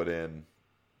they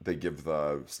give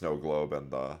the snow globe and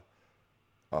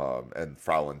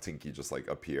Frau and Tinky just like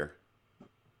appear.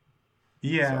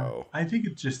 Yeah. So I think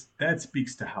it just that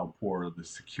speaks to how poor the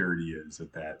security is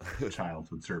at that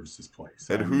childhood services place.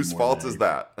 and I mean, whose more than fault is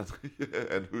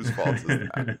that? And whose fault is that?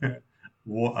 anything.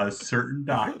 Well, a certain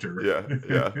doctor. Yeah,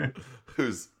 yeah. Who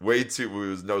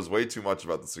knows way too much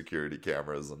about the security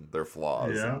cameras and their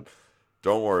flaws. Yeah. And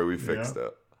don't worry, we Yeah. fixed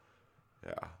it.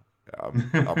 Yeah,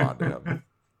 yeah. I'm on to him.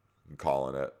 I'm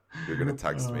calling it. You're gonna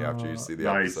text me after you see the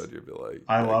Nice. episode. You'll be like,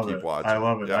 I yeah, love keep it. I watching.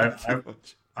 love it. Yeah, keep watching.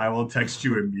 I will text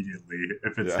you immediately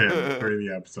if it's Yeah. him during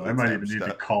the episode. I It's might even need to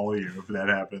Amstead. call you if that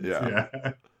happens. Yeah.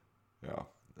 Yeah. Yeah,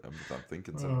 I'm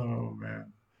thinking so. Oh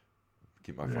man.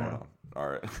 Keep my phone Yeah. on. All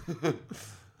right.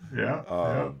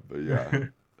 Yeah. But yeah.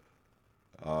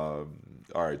 All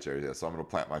right, Jerry. Yeah, so I'm gonna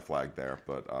plant my flag there.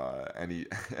 But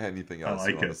anything I else like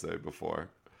you want it. to say before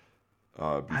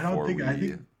I don't think. we I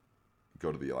think.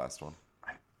 go to the last one?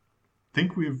 I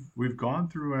think we've gone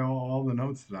through all the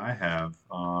notes that I have.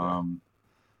 Yeah.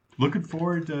 Looking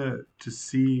forward to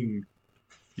seeing,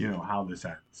 how this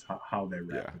ends, how they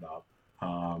wrap Yeah. it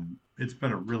up. It's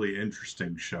been a really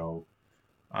interesting show.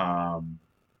 Um,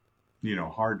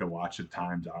 hard to watch at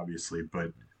times, obviously,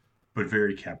 but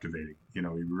very captivating. You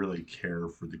really care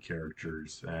for the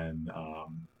characters, and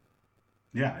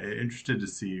yeah, interested to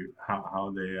see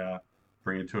how they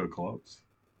bring it to a close.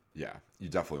 Yeah, you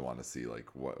definitely want to see like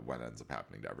what ends up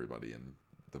happening to everybody, and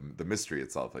the mystery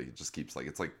itself, like it just keeps like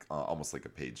it's like almost like a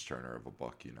page turner of a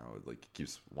book, you know, like it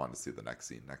keeps wanting to see the next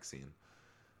scene.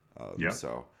 Yep.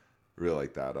 So really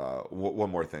like that. One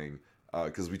more thing,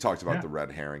 because we talked about Yeah. the red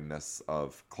herringness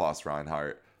of Klaus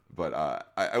Reinhardt, but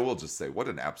I will just say what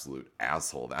an absolute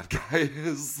asshole that guy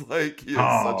is. Like he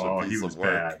is such a Oh, he piece was of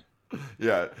work. bad.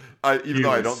 Yeah, even He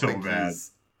though was so bad.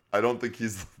 I don't think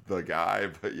he's the guy,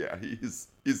 but yeah,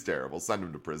 he's terrible. Send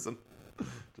him to prison.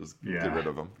 Just get Yeah, rid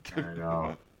of him. I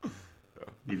know.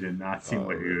 He did not seem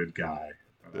like a Man. good guy.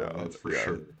 Yeah, That's for yeah,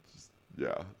 sure. just,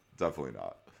 yeah, definitely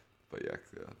not. But yeah,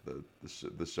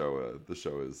 the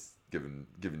show is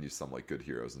giving you some like good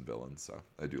heroes and villains, so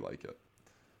I do like it.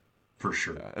 For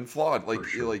sure. Yeah, and flawed, For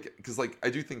sure. like because like I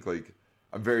do think like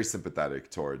I'm very sympathetic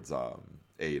towards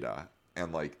Ada,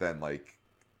 and like then like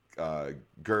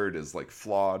Gerd is like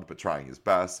flawed but trying his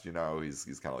best. You know, he's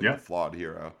kind of like the Yep. flawed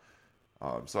hero.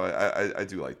 So I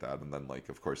do like that, and then like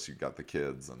of course you got the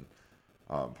kids and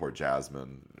poor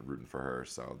Jasmine rooting for her.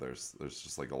 So there's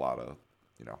just like a lot of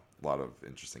a lot of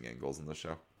interesting angles in the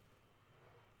show,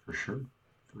 For sure.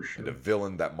 For and a sure.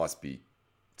 villain that must be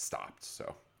stopped.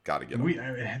 So got to get him.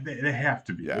 They have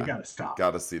to be. They Yeah, got to stop.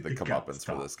 got to see the They got to comeuppance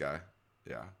for stop. this guy.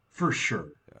 Yeah, For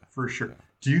sure. yeah, For sure. yeah,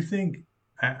 Do you think?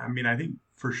 I mean, I think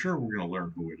for sure we're going to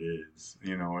learn who it is.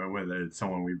 You know, whether it's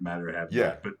someone we've met or have yeah.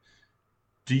 met. But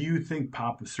do you think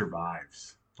Papa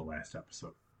survives the last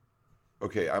episode?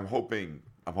 Okay, I'm hoping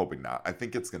not. I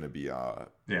think it's gonna be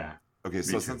Yeah. okay. Me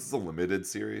So too. since it's a limited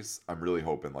series, I'm really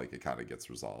hoping like it kind of gets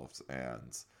resolved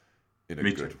and in a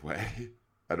Me too. good way.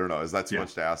 I don't know. Is that too Yeah.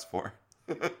 much to ask for?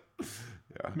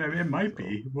 Yeah. Maybe it might So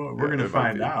be. Well, we're yeah, going to it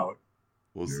might find be. out.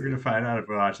 We'll We're see. going to find out if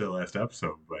we watch that last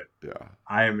episode. But Yeah.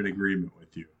 I am in agreement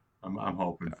with you. I'm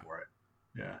hoping Yeah. for it.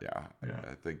 Yeah. Yeah. Yeah.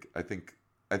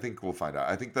 I think we'll find out.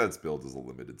 I think that it's billed as a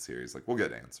limited series. Like we'll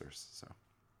get answers. So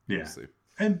we'll Yeah. see.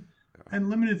 And Yeah. and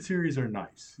limited series are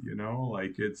nice, you know,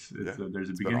 like Yeah. there's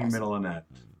a It's been beginning, awesome. middle, and end,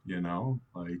 Mm. you know,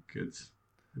 like it's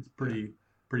Yeah.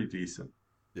 pretty decent.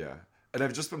 Yeah. And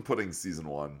I've just been putting season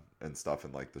one and stuff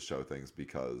in like the show things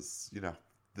because,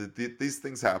 these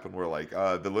things happen where like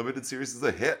the limited series is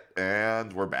a hit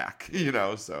and we're back,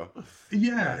 so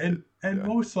Yeah, uh, and yeah.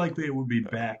 most likely it would be Yeah.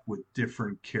 back with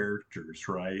different characters,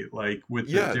 right? Like with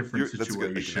a Yeah, different that's a good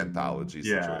like an situation. And anthology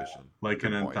yeah, situation. like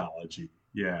an Good point. anthology.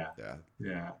 Yeah, Yeah.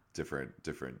 yeah.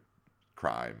 Different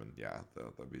crime and yeah,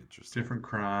 that'd be interesting. Different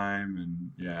crime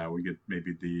and yeah, we get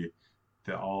maybe the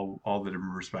all the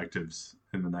different perspectives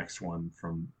in the next one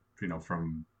from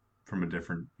from a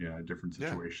different different Yeah.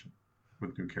 situation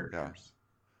with new Yeah. characters.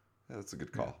 Yeah, that's a good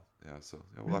Yeah, call. Yeah, so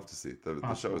yeah, we'll yeah, have to see.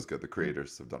 The show is possible. good. The Yeah,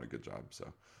 creators have done a good job,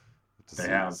 so to they see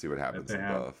have see what that happens they in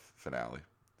have. the finale.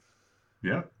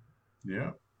 Yep,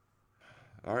 yep.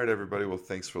 All right, everybody. Well,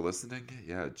 thanks for listening.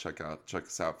 Yeah, check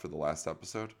us out for the last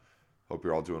episode. Hope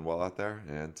you're all doing well out there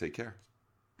and take care.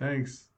 Thanks.